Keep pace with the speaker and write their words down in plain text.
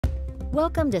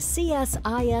Welcome to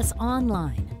CSIS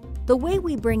Online. The way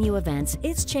we bring you events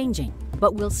is changing,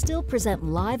 but we'll still present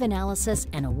live analysis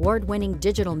and award-winning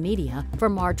digital media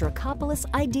from our Dracopolis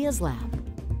Ideas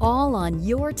Lab. All on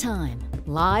your time,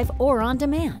 live or on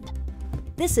demand.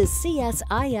 This is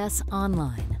CSIS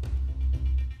Online.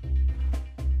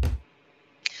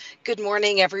 Good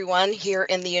morning, everyone here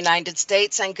in the United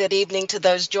States, and good evening to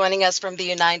those joining us from the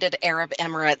United Arab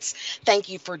Emirates. Thank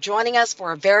you for joining us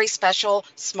for a very special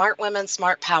Smart Women,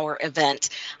 Smart Power event.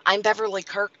 I'm Beverly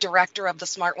Kirk, Director of the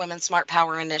Smart Women, Smart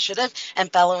Power Initiative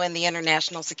and Fellow in the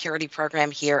International Security Program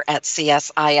here at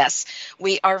CSIS.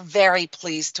 We are very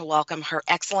pleased to welcome Her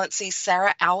Excellency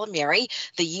Sarah Al Amiri,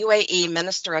 the UAE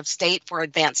Minister of State for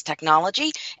Advanced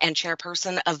Technology and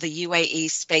Chairperson of the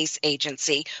UAE Space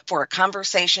Agency, for a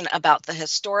conversation about the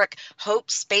historic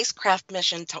HOPE spacecraft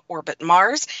mission to orbit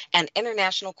Mars and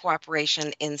international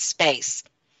cooperation in space.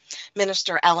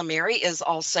 Minister Al Amiri is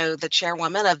also the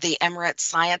chairwoman of the Emirates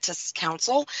Scientists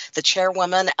Council, the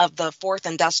chairwoman of the Fourth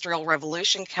Industrial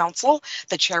Revolution Council,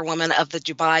 the chairwoman of the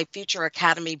Dubai Future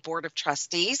Academy Board of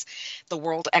Trustees. The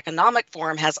World Economic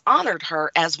Forum has honored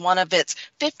her as one of its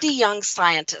 50 young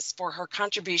scientists for her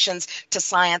contributions to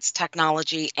science,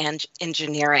 technology, and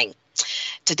engineering.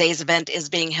 Today's event is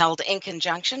being held in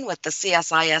conjunction with the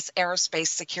CSIS Aerospace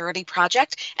Security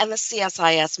Project and the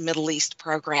CSIS Middle East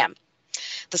Program.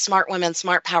 The Smart Women,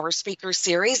 Smart Power Speaker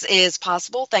Series is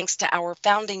possible thanks to our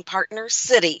founding partner,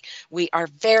 Citi. We are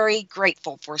very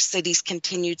grateful for Citi's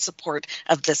continued support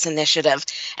of this initiative.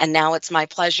 And now it's my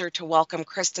pleasure to welcome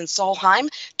Kristen Solheim,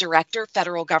 Director,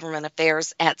 Federal Government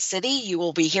Affairs at Citi. You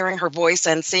will be hearing her voice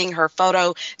and seeing her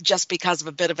photo just because of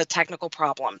a bit of a technical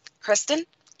problem. Kristen,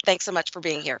 thanks so much for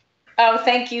being here. Oh,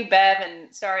 thank you, Bev.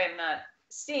 And sorry I'm not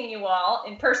seeing you all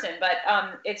in person, but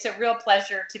it's a real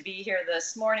pleasure to be here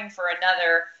this morning for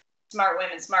another Smart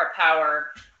Women, Smart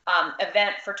Power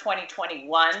event for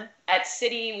 2021. At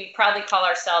Citi, we proudly call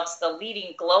ourselves the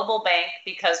leading global bank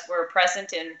because we're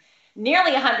present in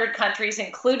nearly 100 countries,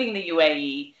 including the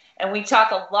UAE. And we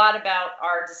talk a lot about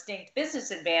our distinct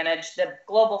business advantage the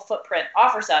global footprint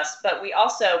offers us, but we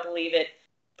also believe it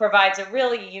provides a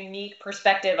really unique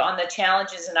perspective on the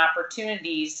challenges and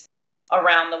opportunities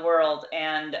around the world,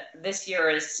 and this year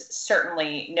is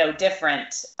certainly no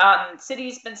different.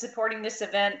 Citi's been supporting this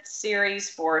event series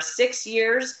for 6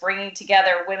 years, bringing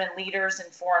together women leaders in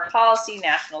foreign policy,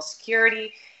 national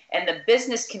security, and the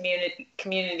business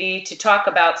community to talk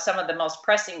about some of the most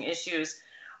pressing issues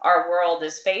our world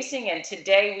is facing. And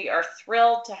today we are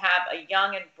thrilled to have a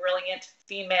young and brilliant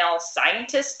female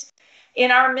scientist in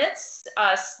our midst.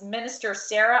 Minister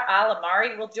Sarah Al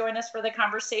Amiri will join us for the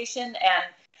conversation, and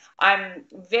I'm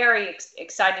very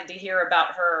excited to hear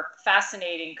about her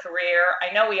fascinating career.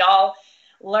 I know we all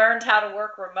learned how to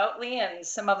work remotely, and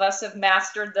some of us have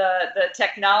mastered the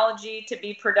technology to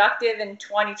be productive in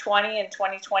 2020 and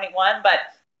 2021, but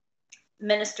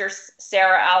Minister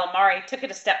Sarah Al Amiri took it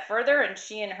a step further, and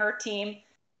she and her team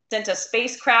sent a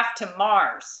spacecraft to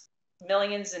Mars,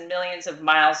 millions and millions of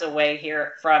miles away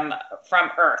here from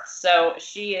Earth. So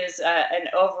she is an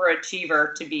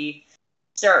overachiever, to be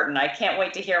certain. I can't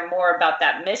wait to hear more about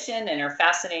that mission and her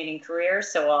fascinating career.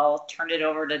 So I'll turn it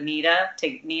over to Nina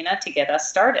to get us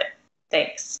started.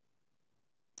 Thanks.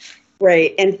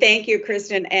 Great. And thank you,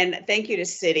 Kristen. And thank you to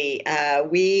Citi.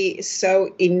 We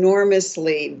so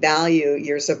enormously value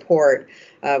your support.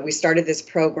 We started this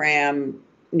program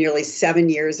nearly 7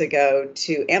 years ago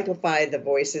to amplify the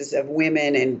voices of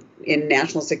women in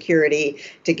national security,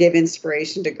 to give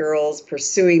inspiration to girls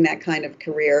pursuing that kind of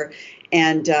career.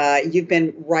 And you've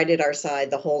been right at our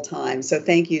side the whole time. So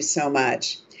thank you so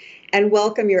much. And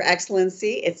welcome, Your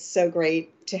Excellency. It's so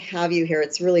great to have you here.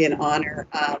 It's really an honor.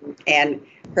 And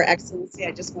Her Excellency,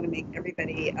 I just want to make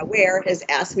everybody aware, has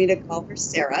asked me to call her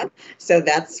Sarah. So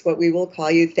that's what we will call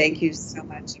you. Thank you so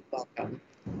much and welcome.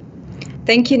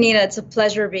 Thank you, Nina. It's a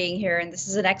pleasure being here. And this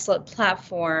is an excellent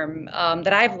platform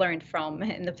that I've learned from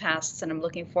in the past. And I'm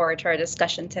looking forward to our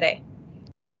discussion today.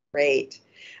 Great.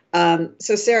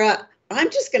 So Sarah, I'm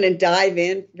just going to dive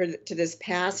in to this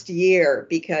past year,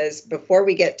 because before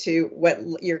we get to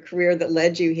what your career that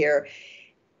led you here,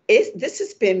 this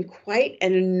has been quite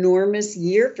an enormous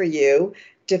year for you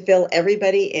to fill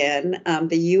everybody in.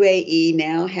 The UAE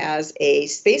now has a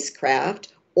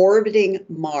spacecraft orbiting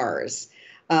Mars.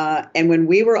 And when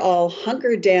we were all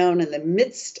hunkered down in the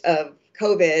midst of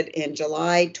COVID in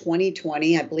July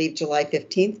 2020, I believe July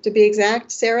 15th to be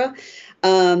exact, Sarah,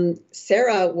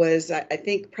 Sarah was, I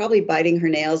think, probably biting her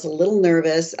nails, a little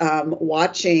nervous,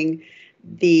 watching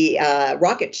the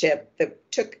rocket ship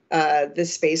that took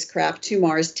this spacecraft to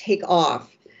Mars take off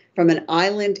from an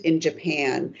island in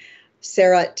Japan.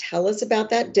 Sarah, tell us about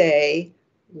that day.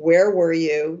 Where were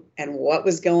you, and what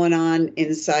was going on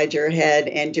inside your head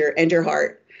and your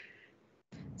heart?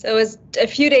 So it was a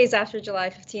few days after July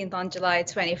 15th on July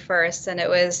 21st, and it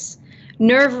was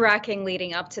nerve-wracking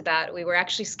leading up to that. We were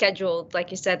actually scheduled, like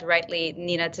you said rightly,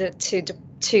 Nina, to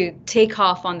take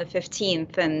off on the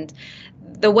 15th, and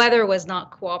the weather was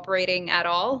not cooperating at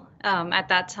all at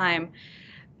that time.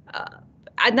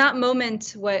 At that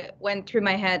moment, what went through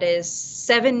my head is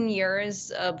 7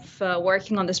 years of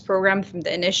working on this program, from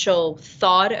the initial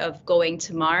thought of going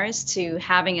to Mars to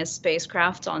having a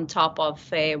spacecraft on top of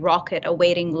a rocket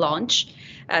awaiting launch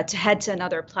to head to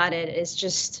another planet. Is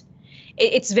just,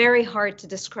 it's very hard to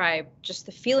describe just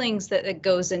the feelings that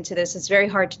goes into this. It's very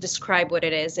hard to describe what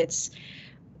it is. It's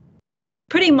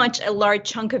pretty much a large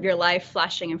chunk of your life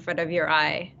flashing in front of your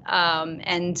eye,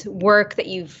 and work that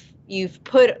you've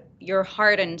put your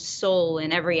heart and soul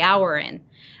in every hour in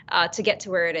to get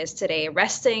to where it is today,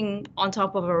 resting on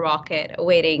top of a rocket,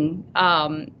 awaiting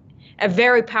a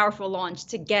very powerful launch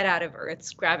to get out of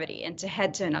Earth's gravity and to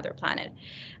head to another planet.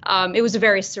 It was a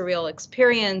very surreal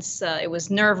experience. It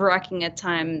was nerve-wracking at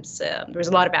times. There was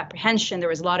a lot of apprehension. There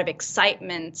was a lot of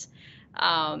excitement.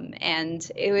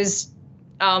 And it was,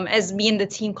 as me and the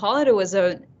team call it, it was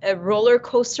a roller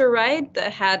coaster ride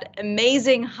that had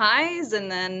amazing highs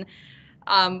and then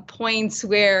points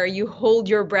where you hold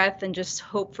your breath and just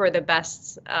hope for the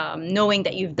best, knowing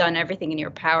that you've done everything in your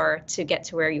power to get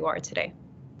to where you are today.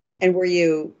 And were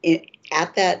you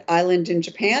at that island in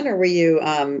Japan, or were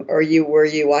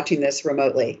you watching this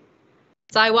remotely?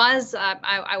 So I was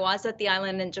at the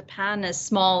island in Japan. A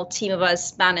small team of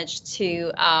us managed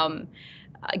to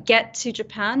get to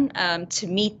Japan to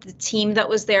meet the team that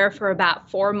was there for about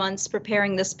 4 months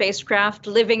preparing the spacecraft,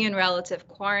 living in relative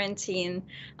quarantine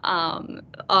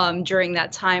during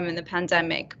that time in the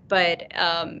pandemic. But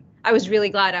I was really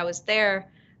glad I was there.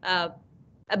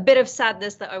 A bit of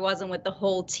sadness that I wasn't with the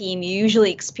whole team. You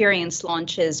usually experience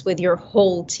launches with your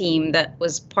whole team that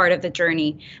was part of the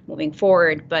journey moving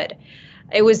forward. But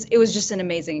it was just an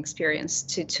amazing experience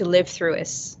to live through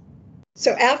it.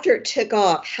 So after it took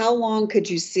off, how long could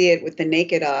you see it with the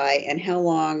naked eye, and how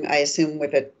long, I assume,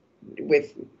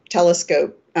 with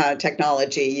telescope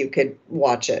technology, you could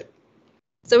watch it?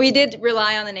 So we did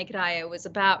rely on the naked eye. It was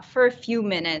about for a few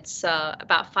minutes,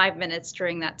 about 5 minutes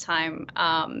during that time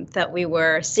that we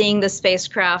were seeing the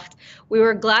spacecraft. We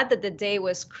were glad that the day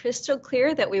was crystal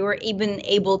clear, that we were even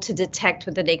able to detect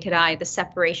with the naked eye the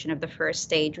separation of the first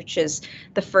stage, which is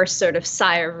the first sort of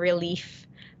sigh of relief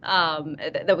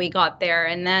that we got there.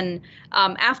 And then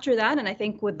after that, and I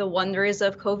think with the wonders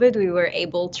of COVID, we were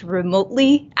able to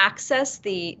remotely access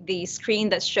the screen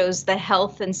that shows the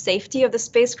health and safety of the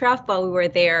spacecraft while we were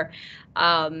there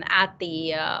at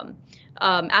the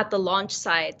launch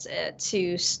site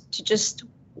to just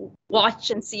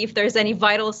watch and see if there's any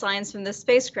vital signs from the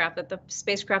spacecraft, that the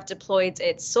spacecraft deployed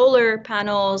its solar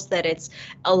panels, that it's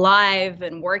alive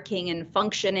and working and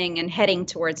functioning and heading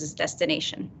towards its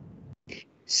destination.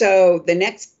 So the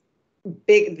next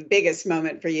the biggest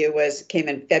moment for you came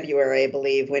in February, I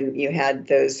believe, when you had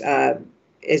those,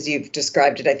 as you've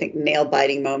described it, I think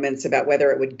nail-biting moments about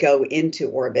whether it would go into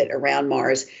orbit around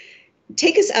Mars.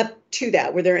 Take us up to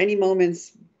that. Were there any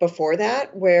moments before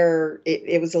that where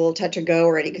it was a little touch and go,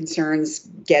 or any concerns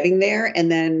getting there?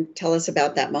 And then tell us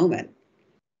about that moment.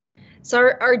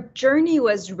 So our journey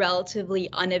was relatively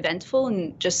uneventful,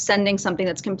 and just sending something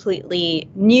that's completely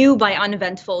new. By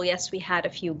uneventful, yes, we had a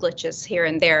few glitches here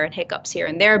and there and hiccups here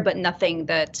and there, but nothing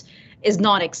that is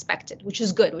not expected, which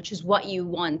is good, which is what you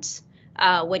want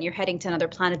when you're heading to another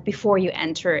planet before you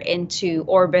enter into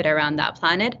orbit around that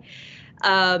planet.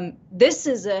 This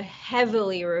is a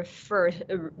heavily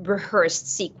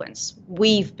rehearsed sequence.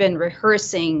 We've been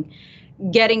rehearsing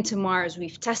getting to Mars.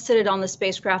 We've tested it on the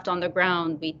spacecraft on the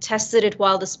ground. We tested it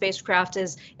while the spacecraft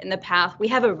is in the path. We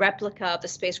have a replica of the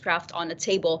spacecraft on a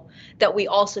table that we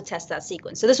also test that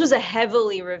sequence. So this was a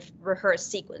heavily rehearsed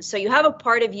sequence. So you have a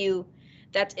part of you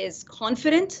that is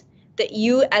confident that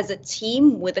you as a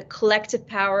team with a collective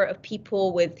power of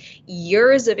people with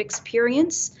years of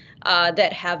experience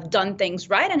that have done things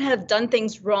right and have done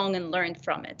things wrong and learned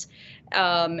from it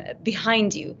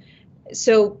behind you.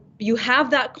 So you have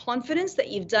that confidence that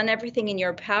you've done everything in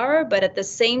your power, but at the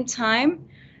same time,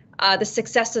 the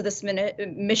success of this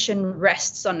mission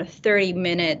rests on a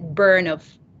 30-minute burn of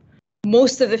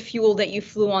most of the fuel that you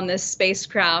flew on this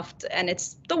spacecraft, and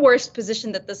it's the worst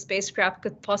position that the spacecraft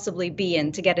could possibly be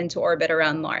in to get into orbit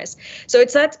around Mars. So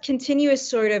it's that continuous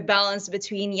sort of balance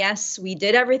between, yes, we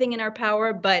did everything in our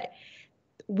power, but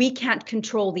we can't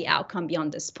control the outcome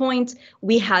beyond this point.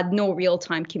 We had no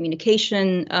real-time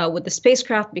communication with the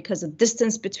spacecraft because of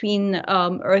distance between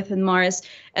Earth and Mars,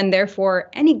 and therefore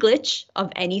any glitch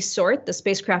of any sort, the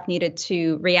spacecraft needed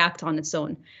to react on its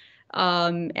own.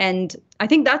 And I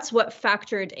think that's what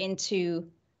factored into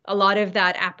a lot of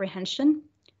that apprehension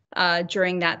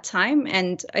during that time.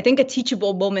 And I think a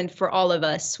teachable moment for all of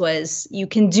us was you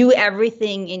can do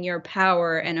everything in your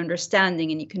power and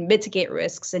understanding, and you can mitigate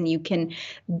risks, and you can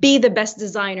be the best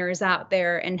designers out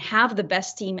there and have the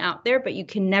best team out there, but you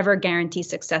can never guarantee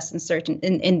success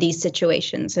in these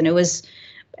situations. And it was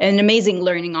an amazing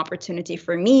learning opportunity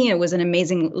for me. It was an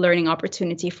amazing learning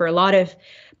opportunity for a lot of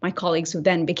my colleagues who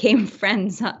then became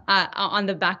friends on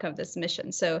the back of this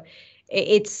mission. So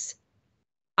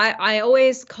I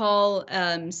always call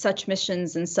such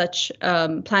missions and such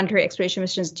planetary exploration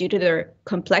missions, due to their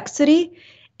complexity,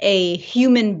 a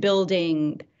human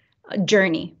building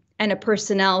journey and a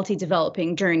personality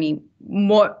developing journey,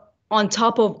 more on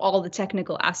top of all the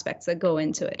technical aspects that go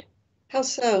into it. How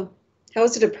so? How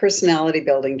is it a personality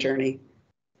building journey?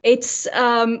 It's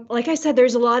like I said,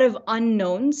 there's a lot of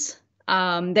unknowns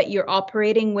that you're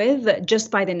operating with just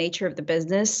by the nature of the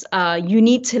business. You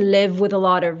need to live with a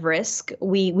lot of risk.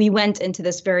 We went into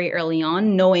this very early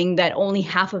on, knowing that only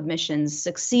half of missions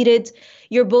succeeded.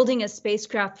 You're building a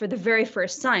spacecraft for the very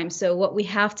first time. So what we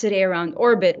have today around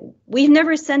orbit, we've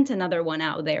never sent another one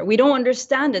out there. We don't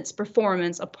understand its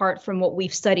performance apart from what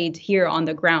we've studied here on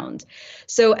the ground.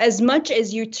 So as much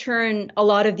as you turn a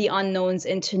lot of the unknowns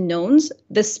into knowns,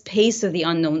 the space of the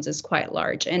unknowns is quite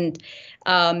large. And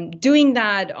doing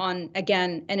that on,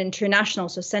 again, an international,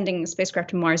 so sending a spacecraft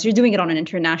to Mars, you're doing it on an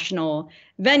international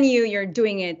venue, you're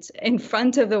doing it in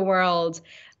front of the world,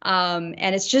 and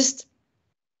it's just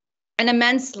an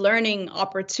immense learning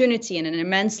opportunity and an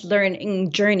immense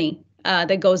learning journey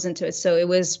that goes into it. So it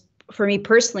was, for me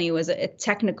personally, it was a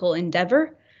technical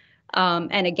endeavor,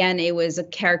 and again, it was a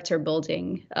character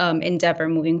building endeavor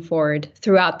moving forward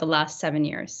throughout the last 7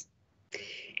 years.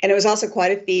 And it was also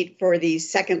quite a feat for the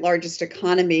second largest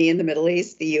economy in the Middle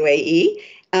East, the UAE,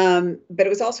 but it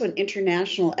was also an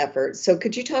international effort. So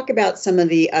could you talk about some of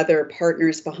the other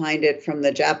partners behind it, from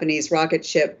the Japanese rocket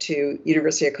ship to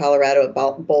University of Colorado at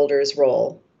Boulder's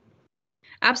role?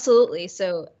 Absolutely.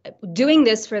 So doing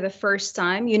this for the first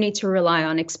time, you need to rely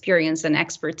on experience and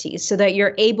expertise so that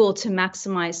you're able to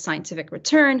maximize scientific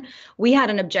return. We had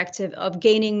an objective of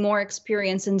gaining more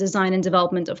experience in design and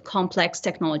development of complex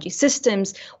technology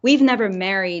systems. We've never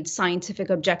married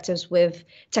scientific objectives with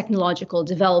technological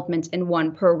development in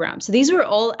one program. So these are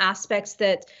all aspects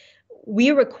that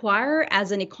we require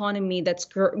as an economy that's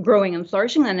growing and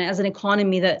flourishing, and as an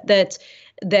economy that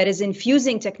is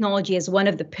infusing technology as one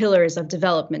of the pillars of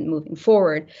development moving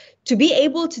forward. To be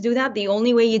able to do that, the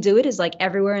only way you do it is, like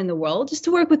everywhere in the world, is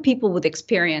to work with people with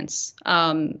experience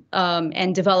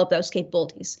and develop those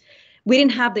capabilities. We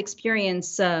didn't have the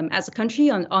experience as a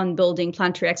country on building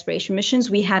planetary exploration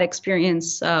missions. We had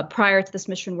experience prior to this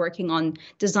mission working on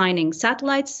designing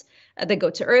satellites that go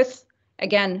to Earth.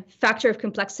 Again, factor of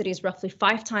complexity is roughly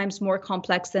 5 times more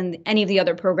complex than any of the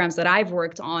other programs that I've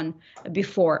worked on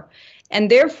before.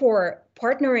 And therefore,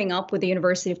 partnering up with the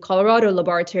University of Colorado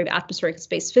Laboratory of Atmospheric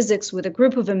Space Physics with a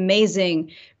group of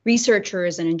amazing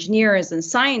researchers and engineers and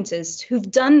scientists who've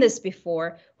done this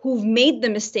before, who've made the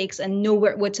mistakes and know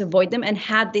where to avoid them and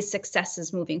had these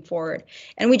successes moving forward.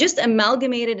 And we just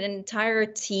amalgamated an entire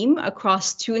team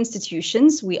across 2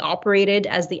 institutions. We operated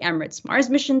as the Emirates Mars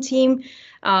mission team,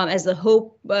 as the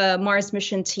Hope Mars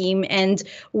mission team, and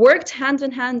worked hand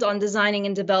in hand on designing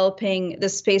and developing the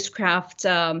spacecraft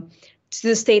to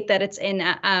the state that it's in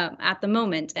at the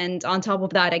moment. And on top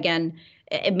of that, again,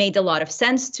 it made a lot of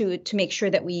sense to make sure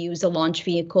that we use a launch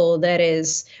vehicle that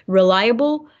is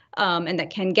reliable, and that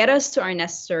can get us to our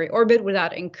necessary orbit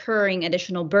without incurring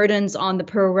additional burdens on the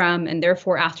program. And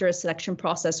therefore, after a selection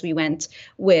process, we went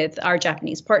with our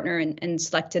Japanese partner and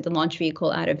selected the launch vehicle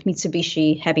out of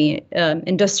Mitsubishi Heavy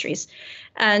Industries.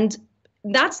 And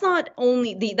that's not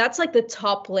only that's like the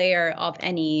top layer of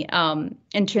any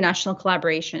international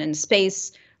collaboration in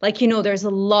space. Like, there's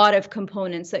a lot of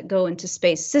components that go into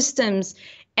space systems,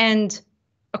 and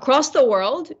across the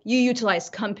world, you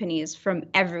utilize companies from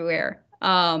everywhere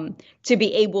to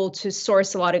be able to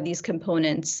source a lot of these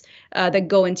components that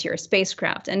go into your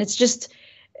spacecraft. And it's just,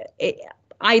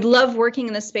 I love working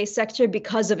in the space sector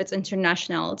because of its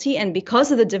internationality and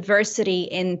because of the diversity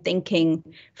in thinking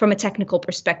from a technical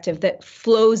perspective that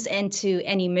flows into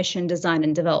any mission design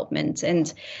and development.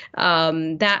 And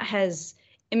that has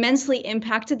immensely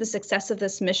impacted the success of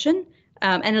this mission.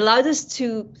 and allowed us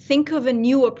to think of a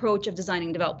new approach of designing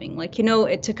and developing. Like,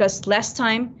 it took us less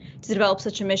time to develop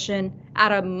such a mission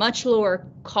at a much lower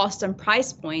cost and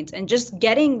price point, and just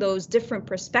getting those different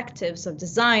perspectives of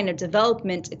design, of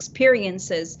development,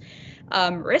 experiences,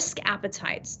 risk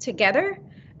appetites together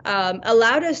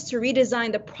allowed us to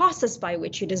redesign the process by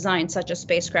which you design such a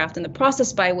spacecraft, and the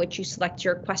process by which you select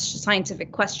your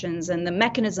scientific questions, and the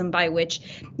mechanism by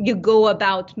which you go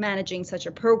about managing such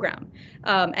a program,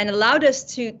 and allowed us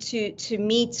to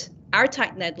meet our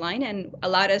tight deadline, and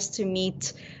allowed us to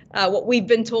meet what we've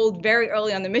been told very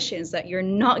early on the mission, is that you're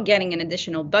not getting an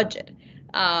additional budget,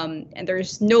 and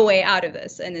there's no way out of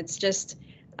this. And it's just,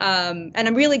 and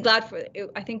I'm really glad for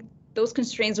it. I think those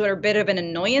constraints were a bit of an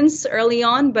annoyance early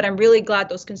on, but I'm really glad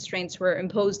those constraints were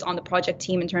imposed on the project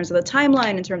team in terms of the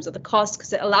timeline, in terms of the cost,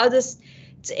 because it allowed us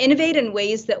to innovate in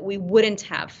ways that we wouldn't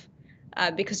have,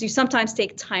 because you sometimes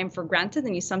take time for granted,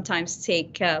 and you sometimes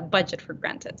take budget for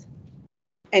granted.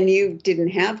 And you didn't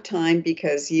have time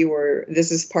because this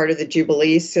is part of the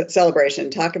Jubilee celebration.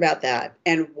 Talk about that.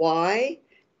 And why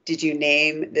did you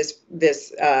name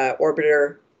this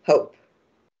orbiter Hope?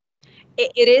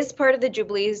 It is part of the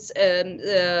Jubilee's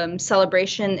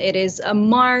celebration. It is a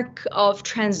mark of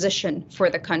transition for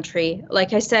the country.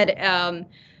 Like I said,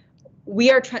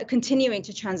 we are continuing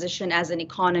to transition as an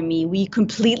economy. We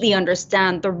completely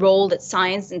understand the role that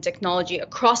science and technology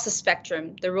across the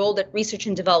spectrum, the role that research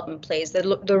and development plays,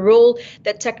 the role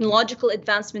that technological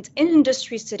advancement in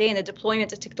industries today and the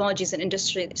deployment of technologies in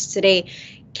industries today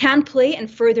can play in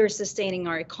further sustaining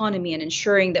our economy and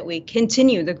ensuring that we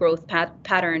continue the growth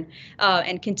pattern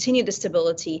and continue the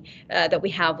stability that we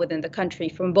have within the country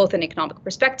from both an economic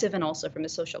perspective and also from a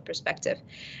social perspective.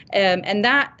 And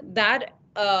that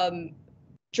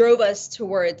drove us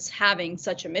towards having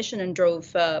such a mission, and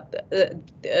drove the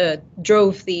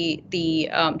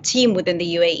team within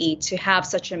the UAE to have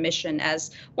such a mission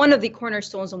as one of the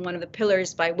cornerstones and one of the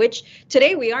pillars by which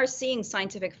today we are seeing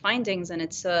scientific findings. And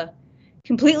it's a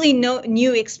completely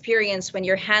new experience when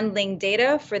you're handling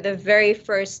data for the very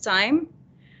first time,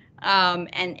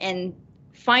 and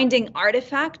finding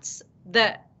artifacts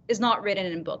that is not written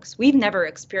in books. We've never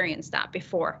experienced that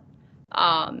before.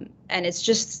 And it's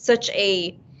just such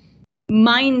a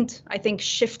mind, I think,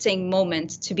 shifting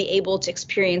moment to be able to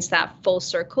experience that full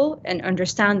circle and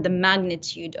understand the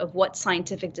magnitude of what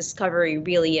scientific discovery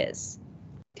really is.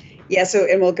 Yeah,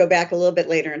 and we'll go back a little bit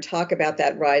later and talk about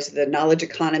that rise of the knowledge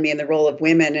economy and the role of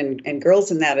women and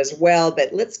girls in that as well.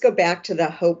 But let's go back to the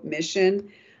Hope mission.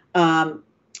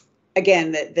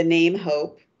 Again, the name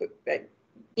Hope.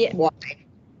 Yeah. Why?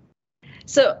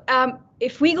 So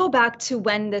if we go back to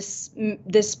when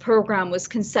this program was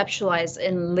conceptualized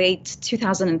in late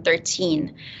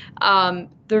 2013,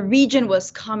 the region was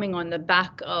coming on the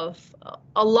back of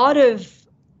a lot of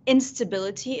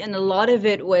instability, and a lot of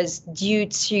it was due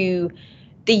to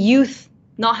the youth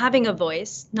not having a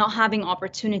voice, not having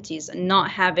opportunities, and not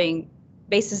having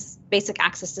basic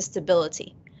access to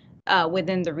stability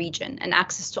within the region and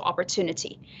access to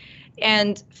opportunity.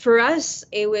 And for us,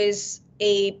 it was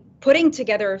putting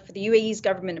together, for the UAE's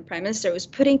government and Prime Minister, was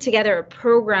putting together a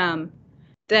program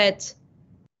that,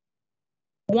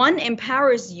 one,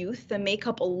 empowers youth that make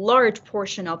up a large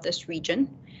portion of this region,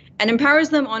 and empowers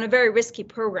them on a very risky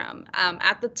program.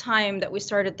 At the time that we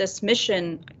started this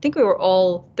mission, I think we were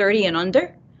all 30 and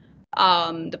under,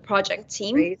 the project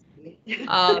team.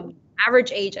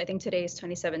 Average age, I think today is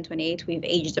 27, 28. We've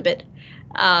aged a bit.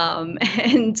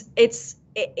 And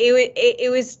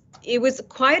it was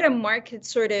quite a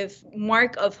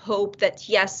mark of hope that,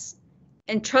 yes,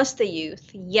 entrust the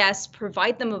youth, yes,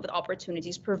 provide them with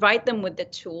opportunities, provide them with the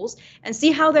tools, and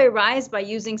see how they rise by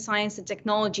using science and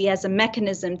technology as a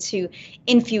mechanism to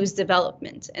infuse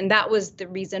development. And that was the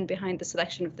reason behind the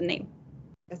selection of the name.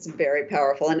 That's very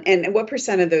powerful. And what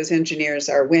percent of those engineers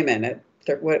are women?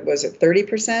 What was it,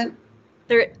 30%?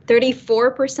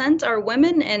 34% are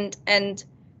women. And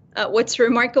what's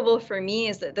remarkable for me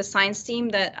is that the science team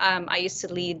that I used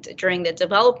to lead during the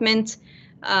development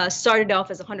started off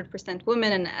as 100%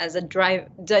 women, and as a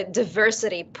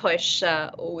diversity push,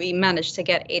 we managed to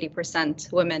get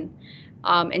 80% women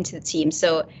into the team.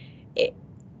 So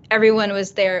everyone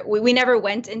was there. We never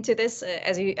went into this,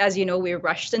 as you know, we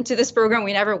rushed into this program.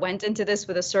 We never went into this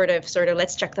with a sort of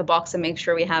let's check the box and make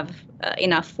sure we have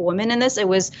enough women in this. It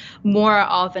was more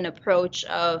of an approach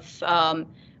of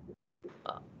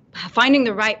finding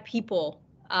the right people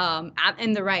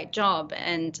in the right job.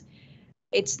 And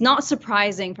it's not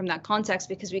surprising from that context,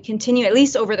 because we continue, at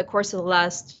least over the course of the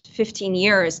last 15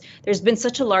 years, there's been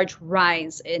such a large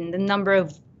rise in the number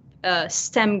of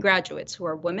STEM graduates who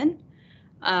are women.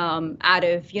 out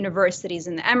of universities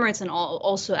in the Emirates and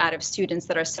also out of students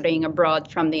that are studying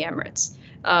abroad from the Emirates.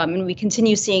 And we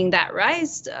continue seeing that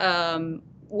rise,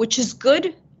 which is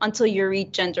good until you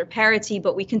reach gender parity,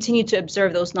 but we continue to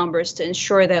observe those numbers to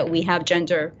ensure that we have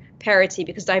gender parity,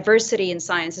 because diversity in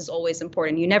science is always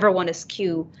important. You never want to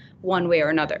skew one way or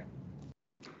another.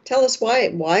 Tell us why.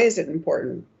 Why is it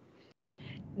important?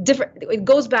 It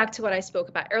goes back to what I spoke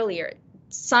about earlier.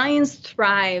 Science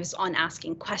thrives on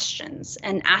asking questions,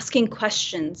 and asking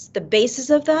questions, the basis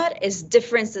of that is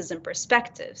differences in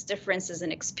perspectives, differences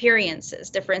in experiences,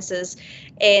 differences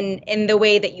in the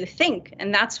way that you think.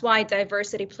 And that's why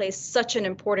diversity plays such an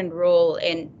important role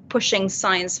in pushing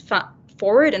science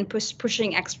forward and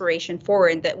pushing exploration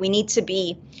forward, that we need to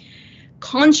be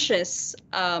conscious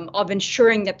of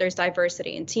ensuring that there's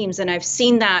diversity in teams. And I've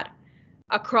seen that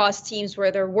across teams where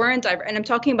there weren't, and I'm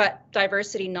talking about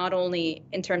diversity not only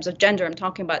in terms of gender, I'm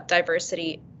talking about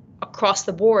diversity across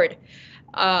the board.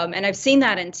 And I've seen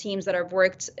that in teams that I've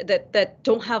worked that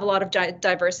don't have a lot of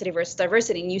diversity versus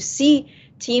diversity. And you see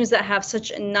teams that have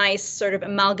such a nice sort of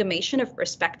amalgamation of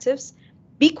perspectives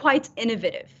be quite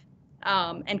innovative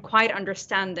and quite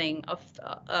understanding of,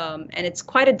 and it's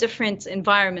quite a different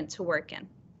environment to work in.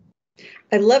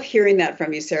 I love hearing that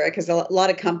from you, Sarah, because a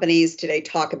lot of companies today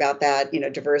talk about that,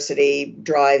 diversity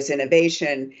drives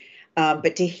innovation,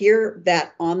 but to hear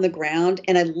that on the ground,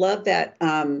 and I love that,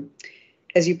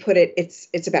 as you put it,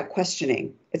 it's about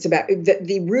questioning. It's about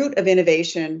the root of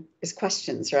innovation is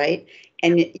questions, right?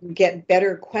 And you get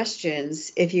better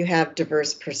questions if you have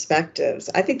diverse perspectives.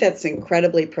 I think that's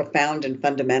incredibly profound and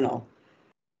fundamental.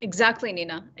 Exactly,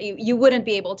 Nina. You wouldn't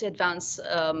be able to advance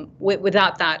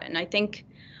without that. And I think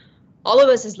all of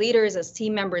us as leaders, as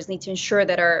team members, need to ensure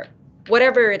that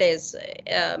whatever it is,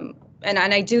 and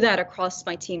I do that across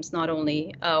my teams, not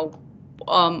only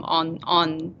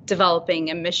on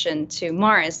developing a mission to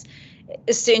Mars,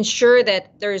 is to ensure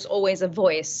that there's always a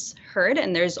voice heard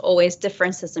and there's always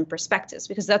differences in perspectives,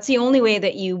 because that's the only way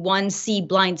that you see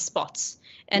blind spots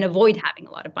and avoid having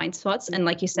a lot of blind spots. And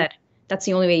like you said, that's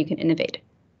the only way you can innovate.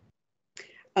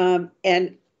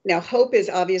 And now, HOPE is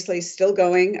obviously still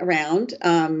going around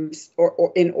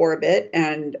or in orbit.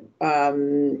 And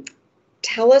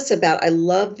tell us about, I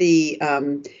love the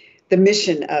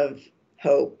mission of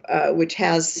HOPE, which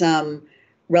has some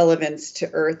relevance to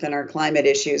Earth and our climate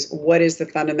issues. What is the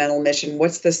fundamental mission?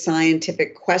 What's the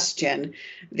scientific question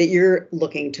that you're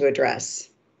looking to address?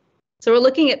 So we're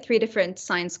looking at 3 different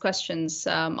science questions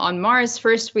on Mars.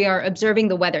 First, we are observing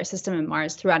the weather system in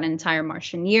Mars throughout an entire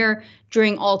Martian year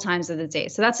during all times of the day.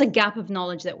 So that's a gap of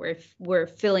knowledge that we're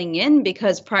filling in,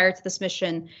 because prior to this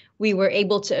mission, we were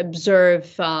able to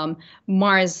observe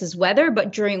Mars's weather,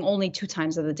 but during only 2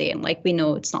 times of the day. And like we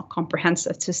know, it's not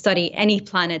comprehensive to study any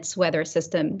planet's weather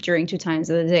system during 2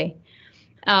 times of the day.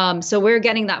 So we're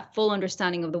getting that full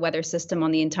understanding of the weather system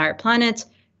on the entire planet.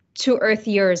 2 Earth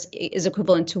years is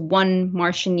equivalent to 1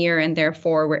 Martian year, and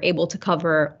therefore we're able to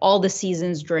cover all the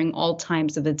seasons during all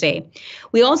times of the day.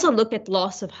 We also look at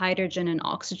loss of hydrogen and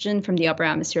oxygen from the upper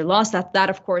atmosphere loss. That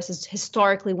of course is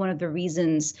historically one of the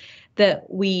reasons that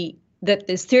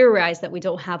is theorized that we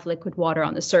don't have liquid water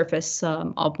on the surface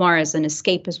of Mars, and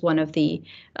escape is one of the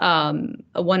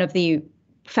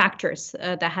factors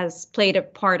that has played a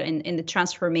part in the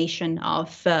transformation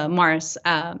of Mars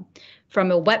from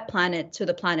a wet planet to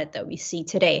the planet that we see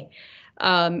today.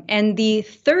 And the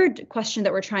third question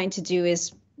that we're trying to do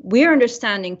is we're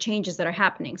understanding changes that are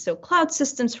happening. So cloud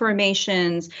systems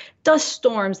formations, dust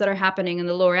storms that are happening in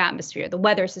the lower atmosphere, the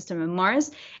weather system in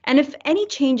Mars. And if any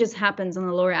changes happens in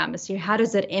the lower atmosphere, how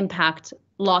does it impact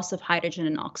loss of hydrogen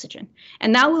and oxygen?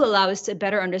 And that will allow us to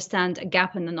better understand a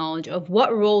gap in the knowledge of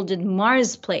what role did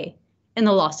Mars play in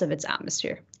the loss of its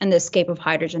atmosphere and the escape of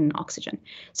hydrogen and oxygen.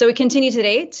 So we continue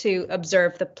today to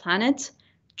observe the planet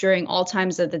during all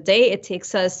times of the day. It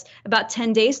takes us about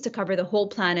 10 days to cover the whole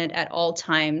planet at all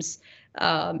times.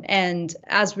 And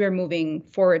as we're moving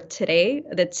forward today,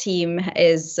 the team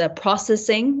is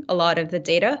processing a lot of the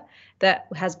data that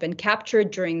has been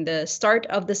captured during the start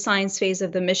of the science phase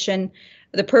of the mission.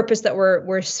 The purpose that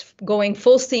we're going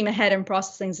full steam ahead and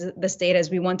processing this data is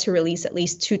we want to release at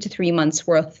least 2 to 3 months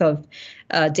worth of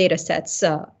data sets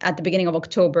at the beginning of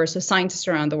October, so scientists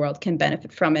around the world can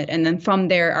benefit from it. And then from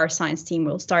there, our science team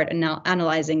will start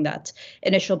analyzing that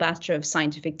initial batch of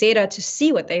scientific data to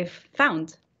see what they've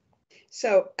found.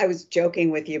 So I was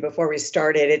joking with you before we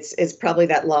started. It's probably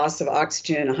that loss of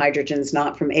oxygen and hydrogen is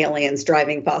not from aliens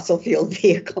driving fossil fuel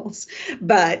vehicles.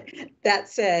 But that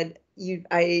said,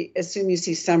 I assume you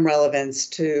see some relevance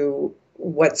to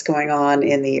what's going on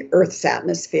in the Earth's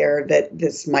atmosphere that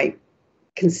this might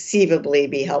conceivably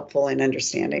be helpful in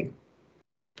understanding.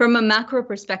 from a macro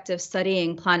perspective,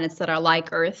 studying planets that are like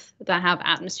Earth, that have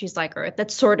atmospheres like Earth,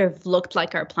 that sort of looked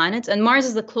like our planet. And Mars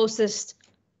is the closest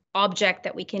object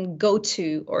that we can go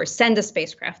to or send a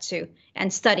spacecraft to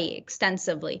and study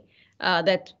extensively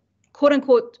that quote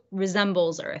unquote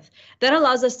resembles Earth. That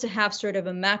allows us to have sort of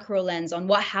a macro lens on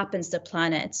what happens to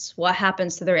planets, what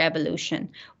happens to their evolution,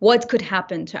 what could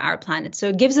happen to our planet. So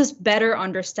it gives us better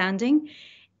understanding.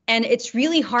 And it's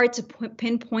really hard to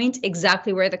pinpoint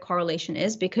exactly where the correlation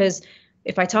is, because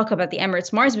if I talk about the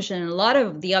Emirates Mars mission and a lot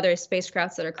of the other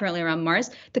spacecrafts that are currently around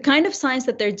Mars, the kind of science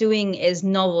that they're doing is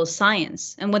novel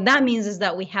science. And what that means is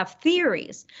that we have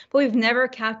theories, but we've never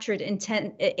captured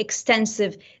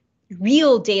extensive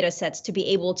real data sets to be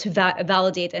able to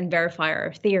validate and verify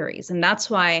our theories. And that's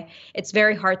why it's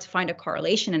very hard to find a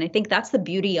correlation. And I think that's the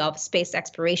beauty of space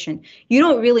exploration. You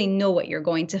don't really know what you're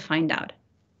going to find out.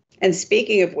 And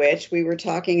speaking of which, we were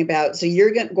talking about, so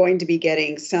you're going to be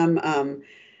getting some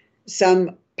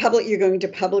you're going to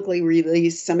publicly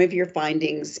release some of your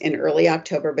findings in early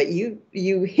October, but you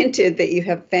hinted that you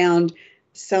have found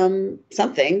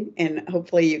something, and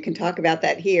hopefully you can talk about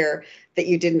that here, that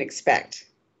you didn't expect.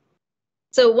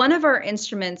 So one of our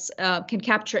instruments can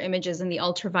capture images in the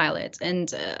ultraviolet,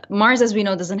 and Mars, as we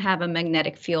know, doesn't have a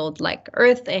magnetic field like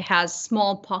Earth. It has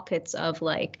small pockets of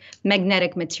like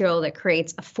magnetic material that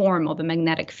creates a form of a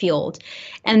magnetic field,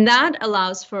 and that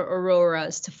allows for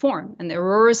auroras to form. And the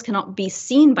auroras cannot be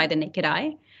seen by the naked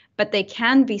eye, but they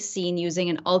can be seen using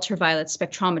an ultraviolet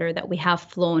spectrometer that we have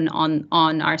flown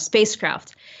on our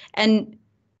spacecraft. And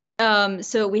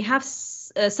so we have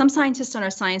some scientists on our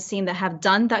science team that have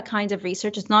done that kind of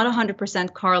research. It's not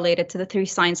 100% correlated to the 3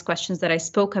 science questions that I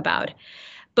spoke about,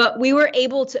 but we were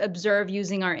able to observe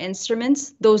using our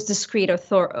instruments those discrete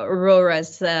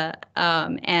auroras.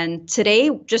 And today,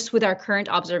 just with our current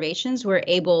observations, we're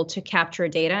able to capture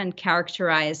data and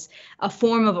characterize a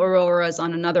form of auroras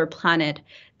on another planet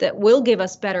that will give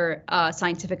us better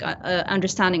scientific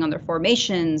understanding on their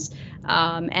formations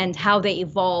and how they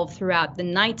evolve throughout the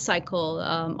night cycle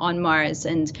on Mars.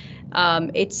 And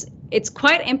it's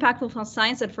quite impactful for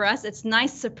science, and for us, it's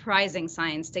nice, surprising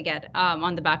science to get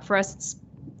on the back. For us, it's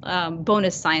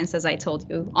bonus science, as I told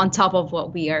you, on top of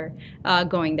what we are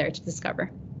going there to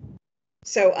discover.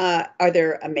 So are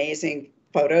there amazing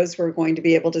photos we're going to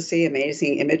be able to see,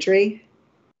 amazing imagery?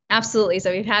 Absolutely.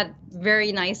 So we've had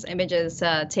very nice images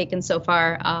taken so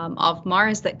far of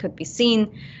Mars that could be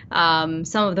seen.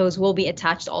 Some of those will be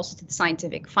attached also to the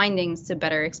scientific findings to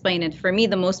better explain it. For me,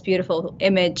 the most beautiful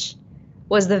image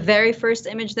was the very first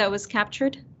image that was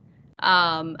captured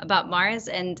about Mars.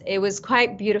 And it was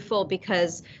quite beautiful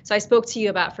because, so I spoke to you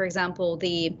about, for example,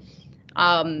 the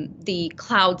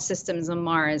cloud systems on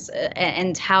Mars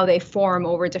and how they form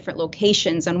over different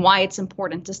locations and why it's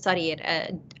important to study it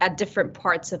at different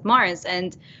parts of Mars.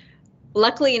 And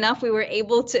luckily enough, we were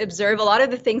able to observe a lot of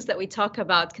the things that we talk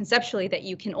about conceptually that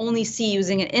you can only see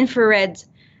using an infrared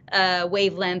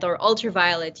wavelength or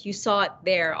ultraviolet. You saw it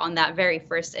there on that very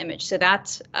first image. So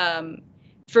that,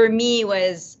 for me,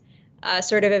 was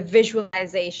sort of a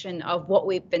visualization of what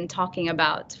we've been talking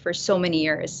about for so many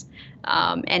years,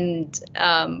 and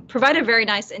provide a very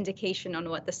nice indication on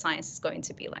what the science is going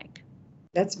to be like.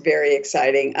 That's very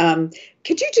exciting.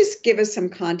 Could you just give us some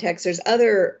context? There's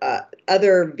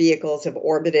other vehicles have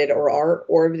orbited or are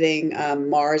orbiting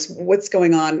Mars. What's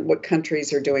going on? What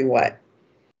countries are doing what?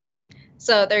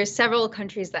 So there's several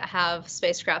countries that have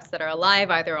spacecrafts that are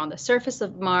alive, either on the surface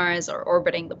of Mars or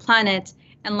orbiting the planet.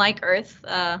 And like Earth,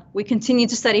 we continue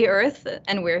to study Earth,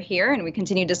 and we're here, and we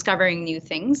continue discovering new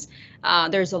things.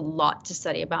 There's a lot to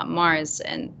study about Mars,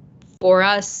 and for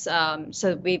us,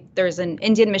 there's an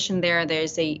Indian mission there.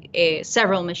 There's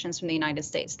several missions from the United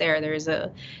States there. There's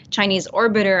a Chinese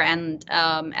orbiter and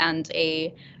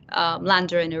a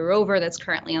lander and a rover that's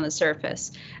currently on the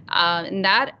surface, and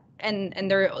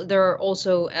there are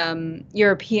also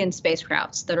European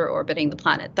spacecrafts that are orbiting the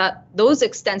planet. Those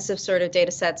extensive sort of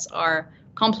data sets are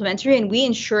complementary, and we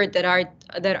ensured that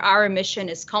our mission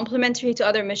is complementary to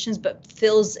other missions, but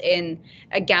fills in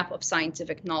a gap of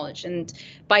scientific knowledge. And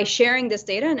by sharing this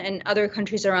data, and other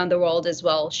countries around the world as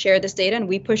well share this data, and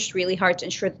we pushed really hard to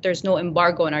ensure that there's no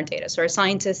embargo on our data. So our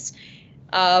scientists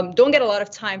don't get a lot of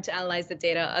time to analyze the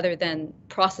data other than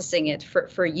processing it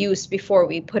for use before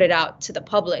we put it out to the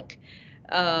public.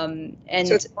 And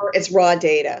so it's raw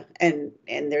data, and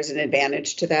there's an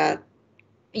advantage to that.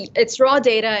 It's raw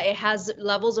data. It has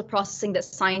levels of processing that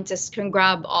scientists can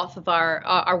grab off of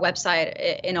our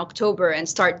website in October and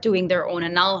start doing their own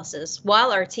analysis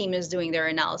while our team is doing their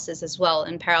analysis as well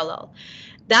in parallel.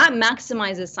 That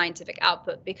maximizes scientific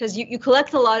output because you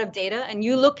collect a lot of data and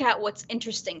you look at what's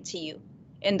interesting to you.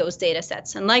 in those data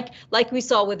sets. And like we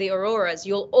saw with the auroras,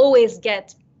 you'll always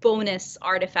get bonus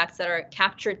artifacts that are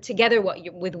captured together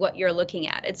with what you're looking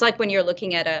at. It's like when you're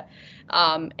looking at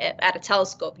a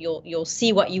telescope, you'll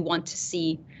see what you want to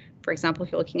see. For example,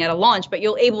 if you're looking at a launch, but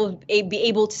you'll be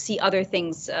able to see other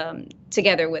things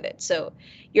together with it. So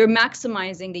you're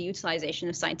maximizing the utilization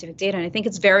of scientific data. And I think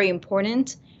it's very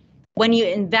important when you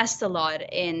invest a lot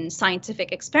in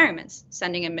scientific experiments,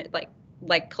 sending them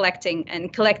like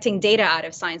collecting data out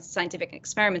of scientific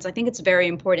experiments. I think it's very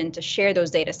important to share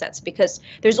those data sets, because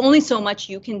there's only so much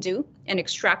you can do and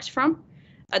extract from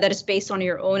that is based on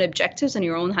your own objectives and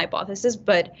your own hypothesis.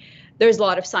 But there's a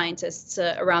lot of scientists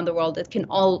around the world that can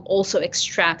also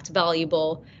extract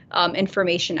valuable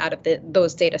information out of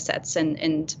those data sets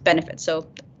and benefit. So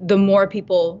the more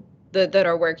people that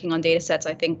are working on data sets,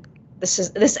 I think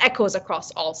this echoes across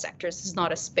all sectors. This is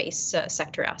not a space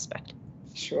sector aspect.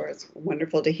 Sure, it's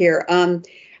wonderful to hear.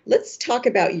 Let's talk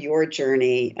about your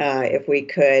journey, if we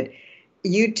could.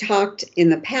 You've talked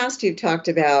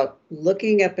about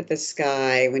looking up at the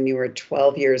sky when you were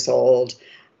 12 years old.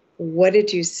 What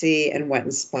did you see and what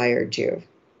inspired you?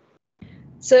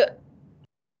 So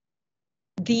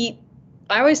I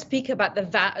always speak about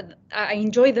I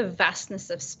enjoy the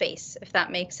vastness of space, if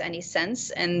that makes any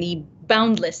sense, and the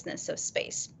boundlessness of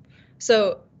space.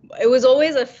 So it was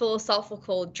always a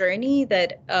philosophical journey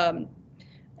and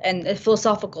a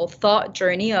philosophical thought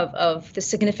journey of the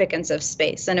significance of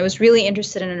space. And I was really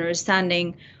interested in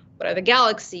understanding what are the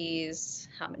galaxies,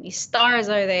 how many stars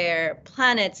are there,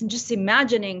 planets, and just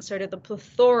imagining sort of the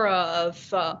plethora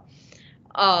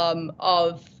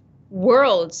of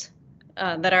worlds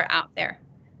that are out there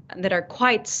and that are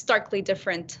quite starkly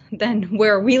different than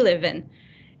where we live in.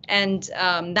 And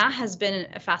that has been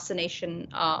a fascination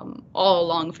all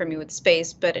along for me with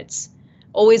space, but it's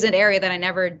always an area that I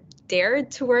never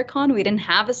dared to work on. We didn't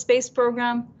have a space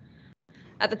program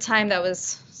at the time. That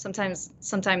was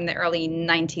sometime in the early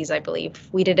 90s, I believe.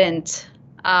 We didn't.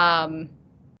 I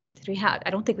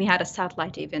don't think we had a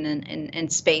satellite even in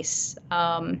space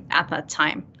at that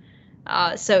time.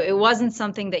 So it wasn't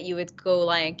something that you would go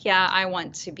like, yeah, I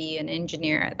want to be an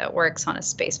engineer that works on a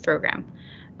space program.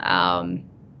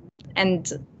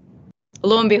 And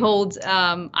lo and behold,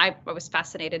 I was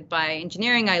fascinated by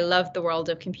engineering. I loved the world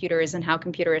of computers and how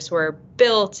computers were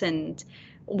built, and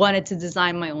wanted to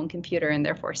design my own computer, and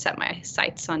therefore set my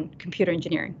sights on computer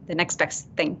engineering, the next best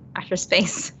thing after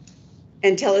space.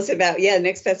 And tell us about,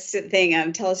 next best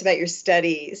thing. Tell us about your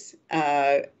studies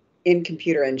in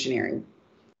computer engineering,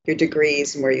 your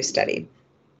degrees and where you studied.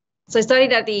 So I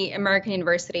studied at the American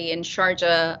University in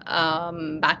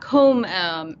Sharjah, back home,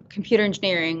 computer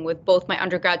engineering with both my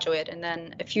undergraduate, and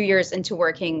then a few years into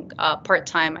working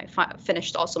part-time, I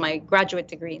finished also my graduate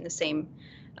degree in the same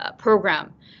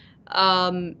program.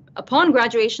 Upon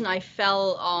graduation, I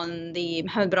fell on the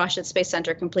Mohammed bin Rashid Space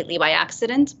Center completely by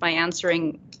accident, by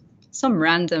answering some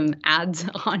random ads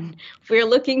on, we're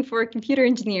looking for computer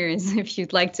engineers if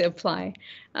you'd like to apply.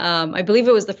 I believe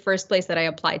it was the first place that I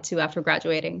applied to after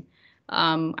graduating.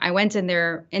 I went in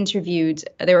there, interviewed.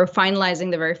 They were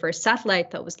finalizing the very first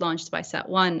satellite that was launched by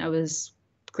Sat-1. I was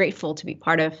grateful to be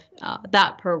part of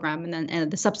that program,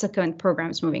 and the subsequent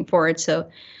programs moving forward. So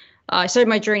I started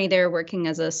my journey there working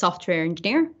as a software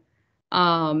engineer.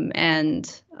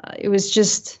 And it was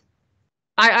just,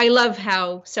 I love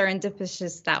how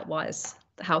serendipitous that was,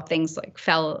 how things like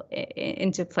fell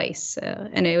into place.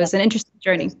 And it was an interesting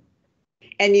journey.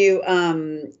 And you,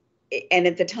 and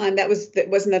at the time,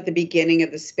 wasn't that the beginning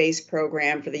of the space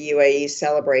program for the UAE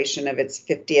celebration of its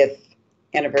 50th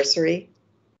anniversary?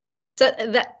 So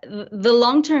the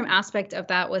long-term aspect of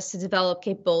that was to develop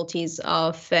capabilities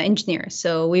of engineers.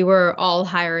 So we were all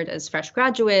hired as fresh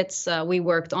graduates. We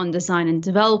worked on design and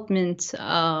development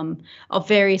of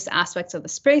various aspects of the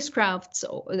spacecraft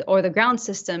or the ground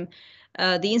system.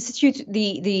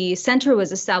 The center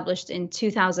was established in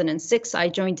 2006. I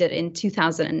joined it in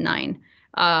 2009,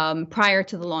 prior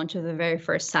to the launch of the very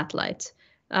first satellite.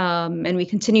 And we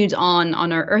continued on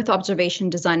our Earth observation,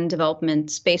 design and development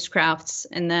spacecrafts.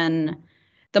 And then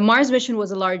the Mars mission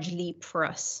was a large leap for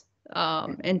us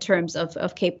in terms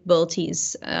of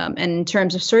capabilities and in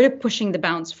terms of sort of pushing the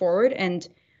bounds forward. And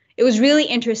it was really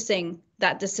interesting,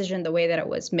 that decision, the way that it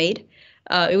was made.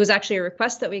 It was actually a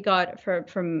request that we got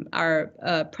from our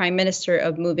Prime Minister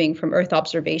of moving from Earth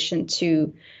observation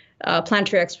to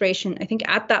planetary exploration. I think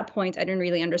at that point, I didn't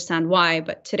really understand why,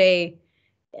 but today,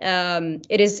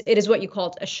 it is what you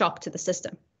called a shock to the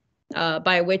system,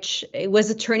 by which it was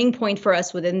a turning point for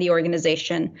us within the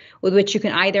organization, with which you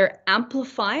can either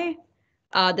amplify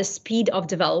the speed of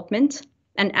development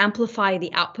and amplify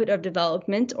the output of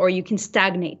development, or you can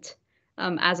stagnate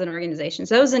as an organization.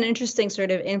 So that was an interesting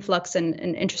sort of influx and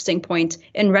an interesting point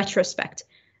in retrospect.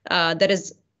 That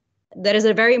is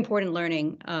a very important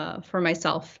learning for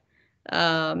myself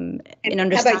in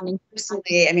understanding. How about you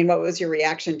personally? I mean, what was your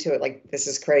reaction to it? Like, this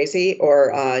is crazy,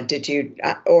 or did you,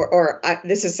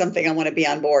 this is something I want to be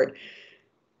on board?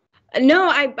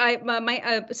 No,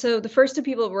 so the first two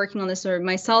people working on this are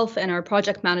myself and our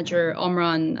project manager,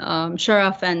 Omran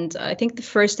Sharaf. And I think the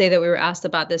first day that we were asked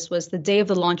about this was the day of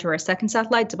the launch of our second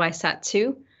satellite, Dubai Sat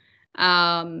 2.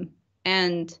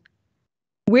 And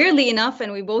weirdly enough,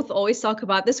 and we both always talk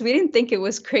about this, we didn't think it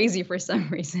was crazy for some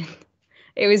reason.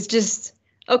 It was just,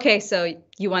 okay, so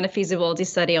you want a feasibility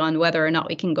study on whether or not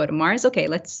we can go to Mars? Okay,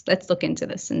 let's look into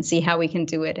this and see how we can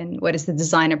do it, and what is the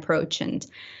design approach, and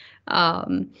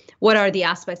what are the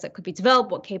aspects that could be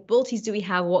developed? What capabilities do we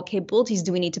have? What capabilities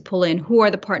do we need to pull in? Who are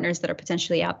the partners that are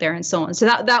potentially out there, and so on? So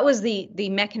that was the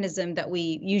mechanism that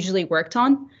we usually worked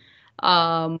on,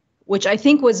 which I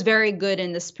think was very good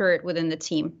in the spirit within the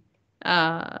team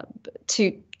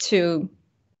to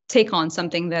take on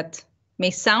something that may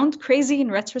sound crazy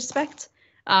in retrospect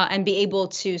and be able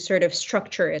to sort of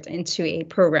structure it into a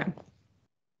program.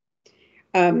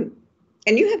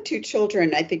 And you have two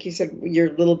children. I think you said your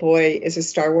little boy is a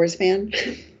Star Wars fan.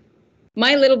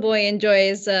 My little boy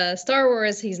enjoys Star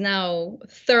Wars. He's now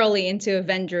thoroughly into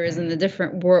Avengers and the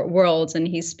different worlds, and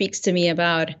he speaks to me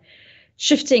about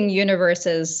shifting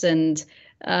universes and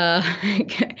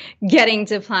getting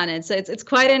to planets. So it's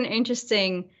quite an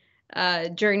interesting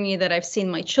journey that I've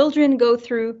seen my children go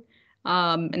through,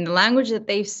 and the language that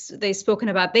they've spoken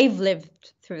about. They've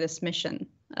lived through this mission.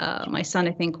 My son,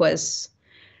 I think, was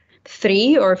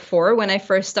 3 or 4 when I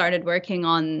first started working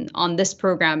on this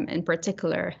program in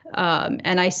particular.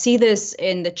 And I see this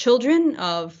in the children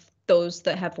of those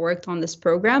that have worked on this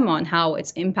program, on how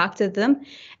it's impacted them.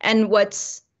 And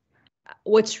what's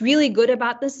really good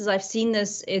about this is I've seen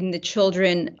this in the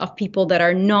children of people that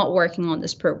are not working on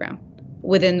this program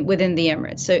within the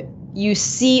Emirates. So you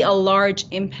see a large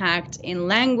impact in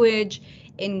language,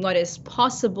 in what is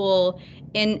possible.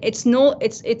 And it's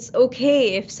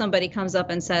okay if somebody comes up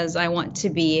and says, I want to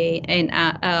be an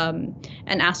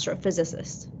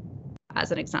astrophysicist,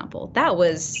 as an example. that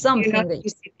was something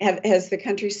has the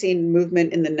country seen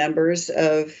movement in the numbers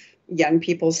of young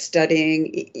people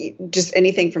studying just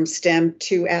anything from STEM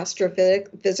to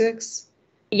astrophysics?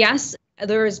 Yes,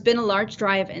 there has been a large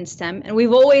drive in STEM, and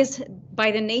we've always,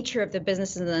 by the nature of the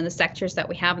businesses and the sectors that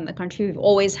we have in the country, we've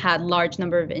always had large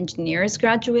number of engineers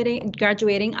graduating,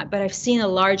 but I've seen a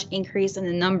large increase in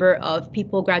the number of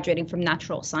people graduating from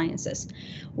natural sciences,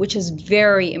 which is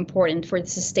very important for the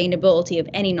sustainability of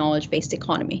any knowledge-based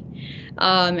economy.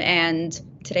 And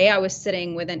today I was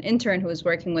sitting with an intern who was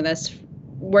working with us,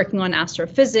 working on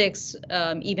astrophysics.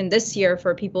 Even this year,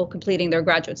 for people completing their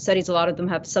graduate studies, a lot of them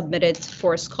have submitted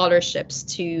for scholarships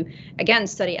to, again,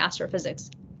 study astrophysics.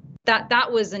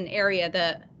 That was an area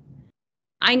that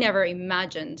I never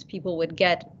imagined people would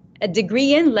get a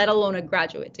degree in, let alone a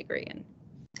graduate degree in.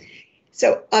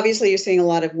 So obviously you're seeing a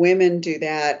lot of women do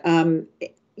that.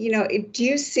 Do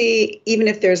you see, even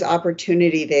if there's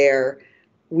opportunity there,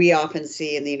 we often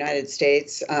see in the United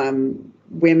States,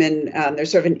 women,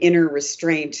 there's sort of an inner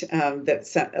restraint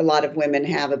that a lot of women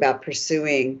have about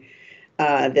pursuing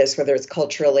this, whether it's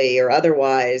culturally or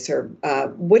otherwise. Or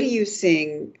what are you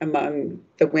seeing among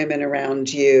the women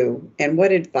around you? And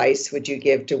what advice would you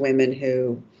give to women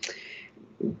who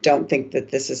don't think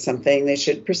that this is something they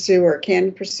should pursue or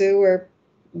can pursue, or,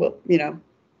 well,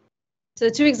 So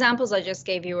the 2 examples I just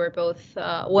gave you were both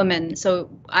women. So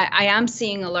I am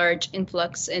seeing a large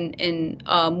influx in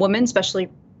women, especially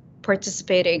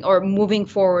participating or moving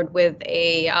forward with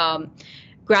a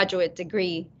graduate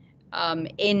degree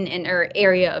in an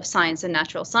area of science and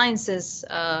natural sciences.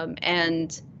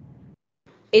 And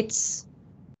it's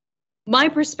my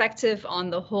perspective on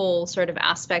the whole sort of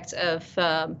aspect of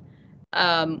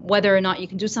whether or not you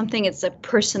can do something. It's a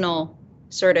personal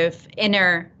sort of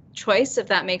inner choice, if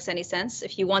that makes any sense.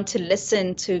 If you want to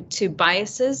listen to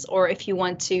biases, or if you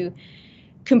want to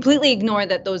completely ignore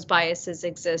that those biases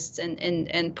exist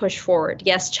and push forward.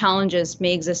 Yes, challenges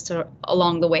may exist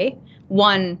along the way.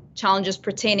 1, challenges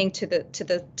pertaining to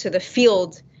the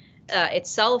field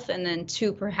itself, and then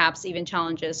 2, perhaps even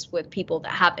challenges with people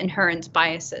that have inherent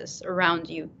biases around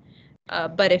you.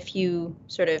 But if you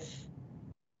sort of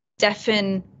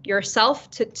deafen yourself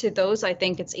to those, I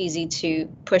think it's easy to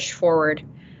push forward.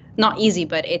 Not easy,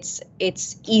 but it's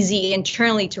easy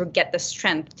internally to get the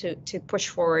strength to push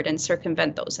forward and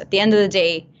circumvent those. At the end of the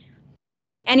day,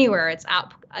 anywhere it's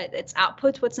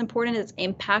output what's important, it's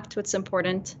impact what's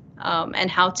important, and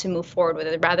how to move forward with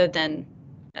it, rather than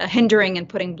hindering and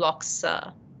putting blocks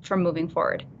from moving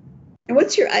forward. And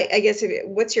what's your, I guess,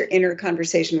 what's your inner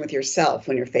conversation with yourself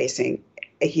when you're facing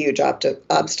a huge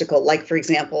obstacle, like, for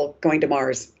example, going to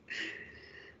Mars?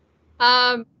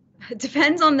 It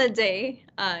depends on the day,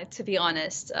 to be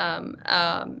honest.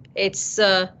 It's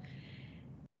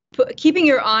keeping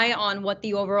your eye on what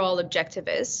the overall objective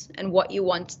is and what you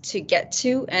want to get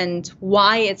to and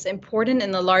why it's important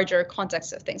in the larger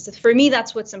context of things. So for me,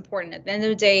 that's what's important. At the end of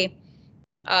the day,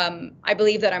 I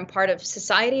believe that I'm part of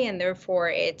society, and therefore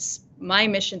it's my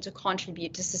mission to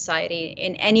contribute to society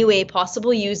in any way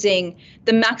possible using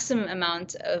the maximum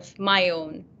amount of my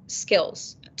own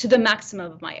skills to the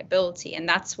maximum of my ability. And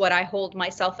that's what I hold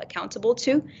myself accountable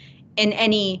to in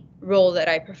any role that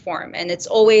I perform. And it's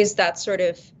always that sort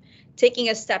of taking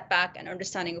a step back and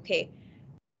understanding, okay,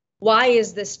 why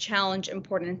is this challenge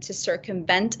important to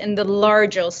circumvent in the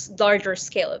larger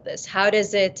scale of this? How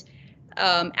does it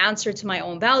answer to my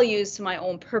own values, to my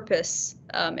own purpose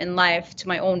in life, to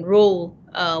my own role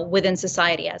within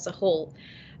society as a whole?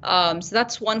 So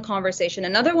that's one conversation.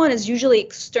 Another one is usually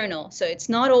external. So it's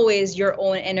not always your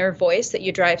own inner voice that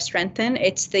you drive strength in.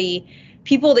 It's the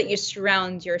people that you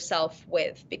surround yourself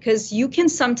with, because you can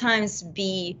sometimes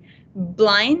be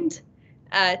blind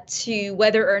to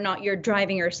whether or not you're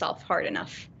driving yourself hard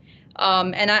enough.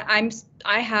 And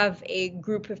I have a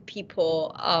group of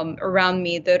people around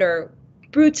me that are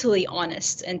brutally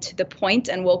honest and to the point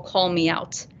and will call me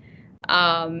out.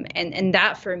 And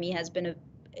that for me has been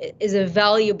is a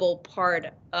valuable part,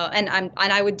 and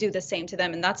I would do the same to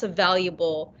them. And that's a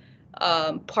valuable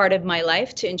part of my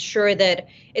life, to ensure that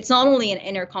it's not only an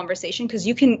inner conversation, because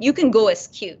you can go as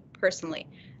cute personally,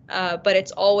 but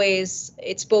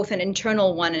it's both an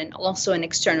internal one and also an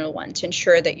external one, to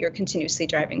ensure that you're continuously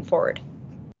driving forward.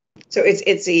 So it's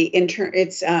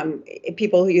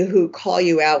people who call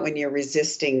you out when you're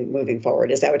resisting moving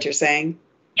forward. Is that what you're saying?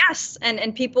 Yes,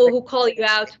 and people who call you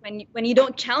out when you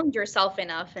don't challenge yourself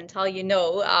enough and tell you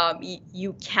no,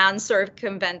 you can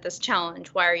circumvent this challenge.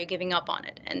 Why are you giving up on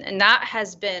it? And that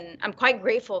has been, I'm quite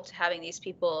grateful to having these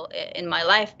people in my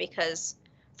life, because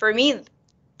for me,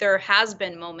 there has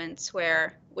been moments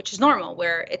which is normal,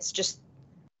 where it's just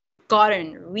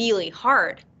gotten really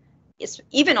hard.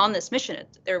 Even on this mission,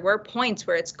 there were points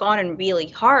where it's gotten really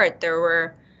hard. There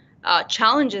were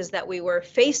challenges that we were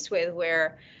faced with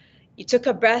where you took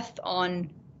a breath on,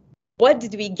 what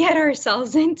did we get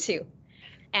ourselves into?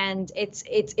 And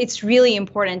it's really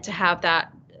important to have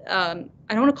that. I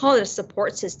don't want to call it a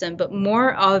support system, but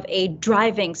more of a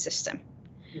driving system,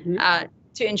 to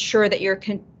ensure that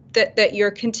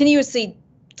you're continuously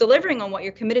delivering on what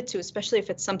you're committed to, especially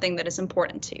if it's something that is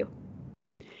important to you.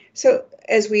 So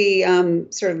as we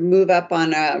sort of move up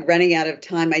on running out of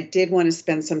time, I did want to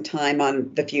spend some time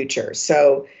on the future.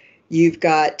 So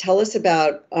tell us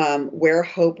about where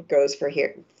hope goes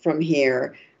from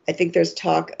here. I think there's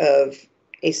talk of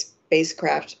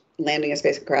landing a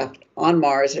spacecraft on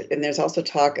Mars, and there's also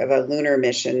talk of a lunar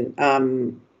mission.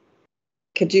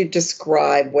 Could you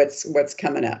describe what's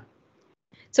coming up?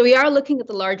 So we are looking at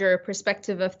the larger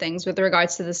perspective of things with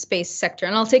regards to the space sector.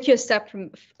 And I'll take you a step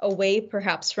away,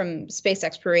 perhaps, from space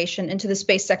exploration into the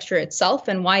space sector itself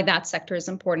and why that sector is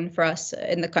important for us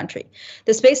in the country.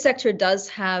 The space sector does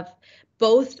have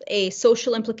both a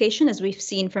social implication, as we've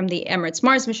seen from the Emirates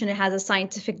Mars mission. It has a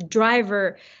scientific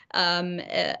driver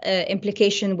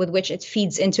implication with which it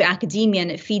feeds into academia,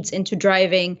 and it feeds into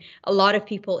driving a lot of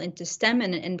people into STEM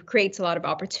and creates a lot of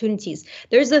opportunities.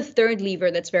 There's a third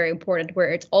lever that's very important, where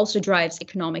it also drives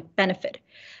economic benefit.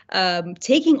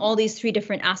 Taking all these three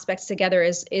different aspects together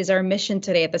is our mission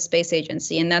today at the Space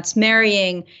Agency, and that's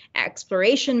marrying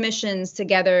exploration missions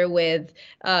together with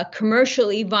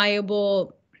commercially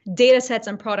viable data sets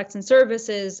and products and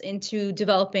services into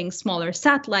developing smaller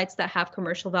satellites that have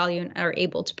commercial value and are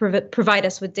able to provide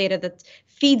us with data that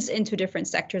feeds into different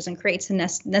sectors and creates a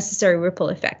necessary ripple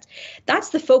effect. That's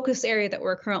the focus area that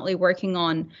we're currently working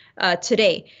on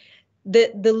today.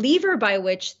 The lever by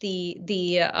which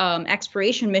the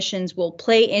exploration missions will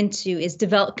play into is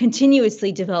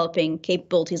continuously developing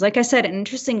capabilities. Like I said, an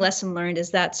interesting lesson learned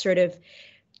is that sort of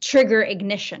trigger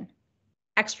ignition.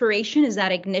 Exploration is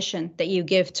that ignition that you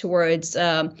give towards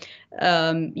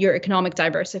your economic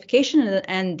diversification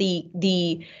and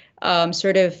the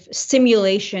sort of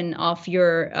stimulation of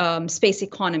your space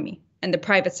economy and the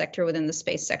private sector within the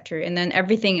space sector. And then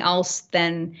everything else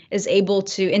then is able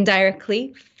to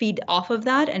indirectly feed off of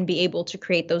that and be able to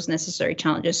create those necessary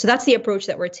challenges. So that's the approach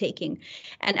that we're taking.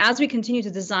 And as we continue to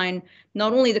design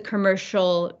not only the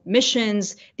commercial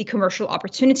missions, the commercial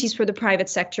opportunities for the private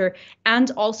sector, and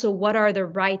also what are the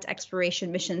right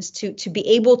exploration missions to be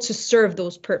able to serve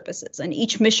those purposes. And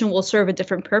each mission will serve a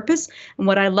different purpose. And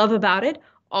what I love about it,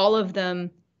 all of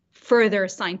them further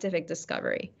scientific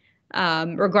discovery,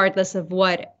 regardless of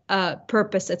what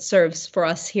purpose it serves for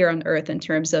us here on Earth in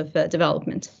terms of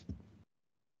development.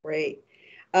 Great.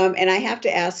 And I have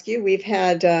to ask you, we've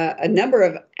had a number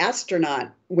of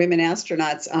women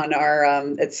astronauts on our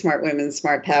at Smart Women,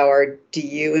 Smart Power. Do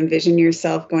you envision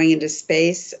yourself going into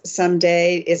space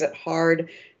someday? Is it hard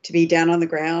to be down on the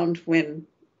ground when,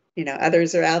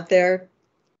 others are out there?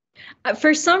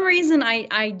 For some reason,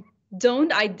 I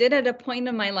don't. I did at a point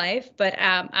in my life, but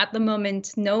at the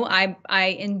moment, no. I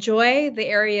enjoy the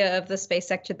area of the space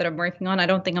sector that I'm working on. I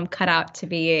don't think I'm cut out to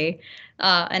be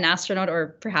an astronaut,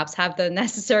 or perhaps have the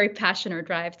necessary passion or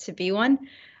drive to be one.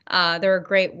 There are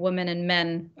great women and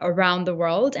men around the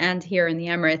world and here in the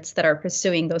Emirates that are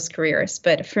pursuing those careers.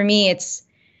 But for me,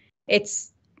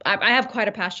 I have quite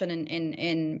a passion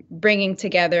in bringing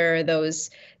together those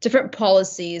different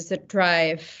policies that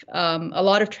drive a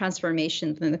lot of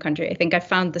transformation within the country. I think I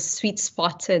found the sweet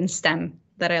spot in STEM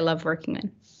that I love working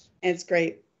in. It's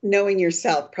great. Knowing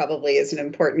yourself probably is an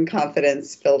important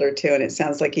confidence builder too, and it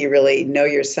sounds like you really know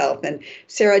yourself. And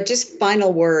Sarah, just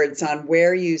final words on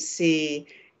where you see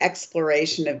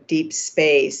exploration of deep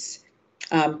space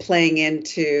playing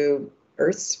into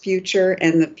Earth's future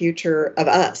and the future of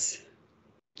us.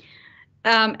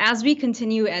 As we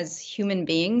continue as human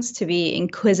beings to be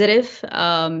inquisitive,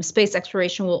 space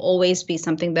exploration will always be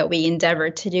something that we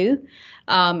endeavor to do.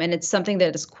 And it's something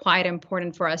that is quite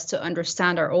important for us to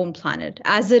understand our own planet,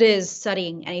 as it is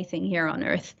studying anything here on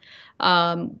Earth.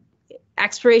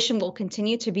 Exploration will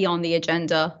continue to be on the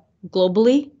agenda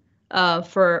globally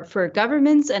for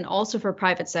governments and also for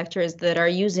private sectors that are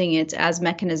using it as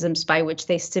mechanisms by which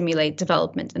they stimulate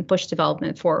development and push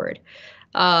development forward.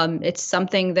 It's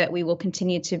something that we will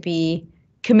continue to be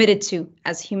committed to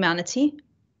as humanity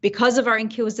because of our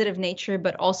inquisitive nature,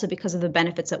 but also because of the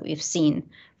benefits that we've seen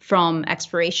from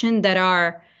exploration that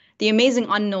are the amazing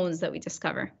unknowns that we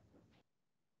discover.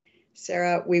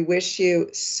 Sarah, we wish you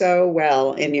so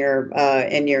well in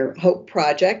your Hope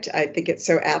Project. I think it's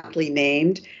so aptly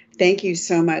named. Thank you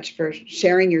so much for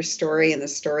sharing your story and the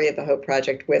story of the Hope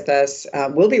Project with us.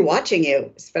 We'll be watching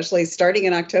you, especially starting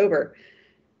in October.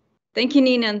 Thank you,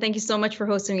 Nina, and thank you so much for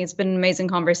hosting me. It's been an amazing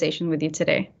conversation with you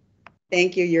today.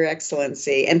 Thank you, Your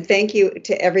Excellency. And thank you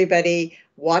to everybody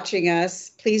watching us.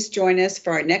 Please join us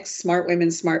for our next Smart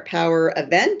Women, Smart Power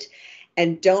event.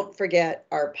 And don't forget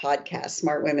our podcast,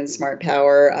 Smart Women, Smart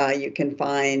Power. You can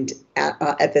find at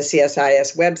the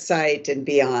CSIS website and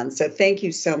beyond. So thank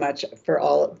you so much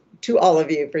to all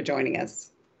of you for joining us.